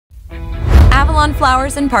Avalon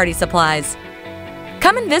Flowers and Party Supplies.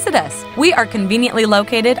 Come and visit us. We are conveniently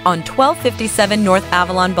located on 1257 North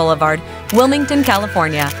Avalon Boulevard, Wilmington,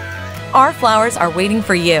 California. Our flowers are waiting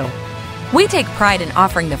for you. We take pride in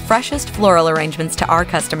offering the freshest floral arrangements to our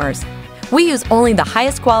customers. We use only the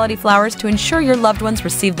highest quality flowers to ensure your loved ones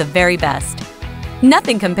receive the very best.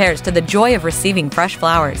 Nothing compares to the joy of receiving fresh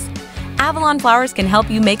flowers. Avalon Flowers can help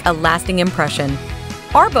you make a lasting impression.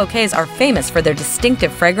 Our bouquets are famous for their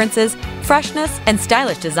distinctive fragrances, freshness, and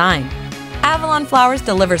stylish design. Avalon Flowers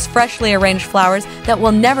delivers freshly arranged flowers that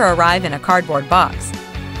will never arrive in a cardboard box.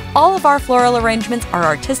 All of our floral arrangements are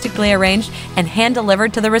artistically arranged and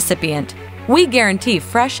hand-delivered to the recipient. We guarantee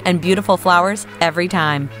fresh and beautiful flowers every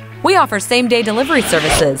time. We offer same-day delivery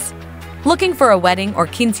services. Looking for a wedding or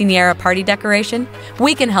quinceañera party decoration?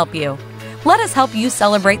 We can help you. Let us help you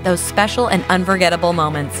celebrate those special and unforgettable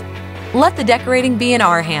moments. Let the decorating be in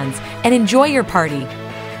our hands and enjoy your party.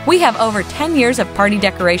 We have over 10 years of party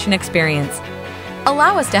decoration experience.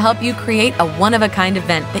 Allow us to help you create a one-of-a-kind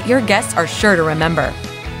event that your guests are sure to remember.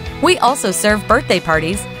 We also serve birthday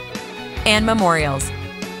parties and memorials.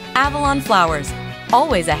 Avalon Flowers,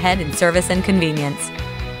 always ahead in service and convenience.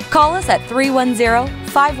 Call us at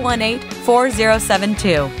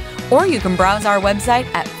 310-518-4072, or you can browse our website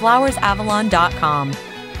at flowersavalon.com.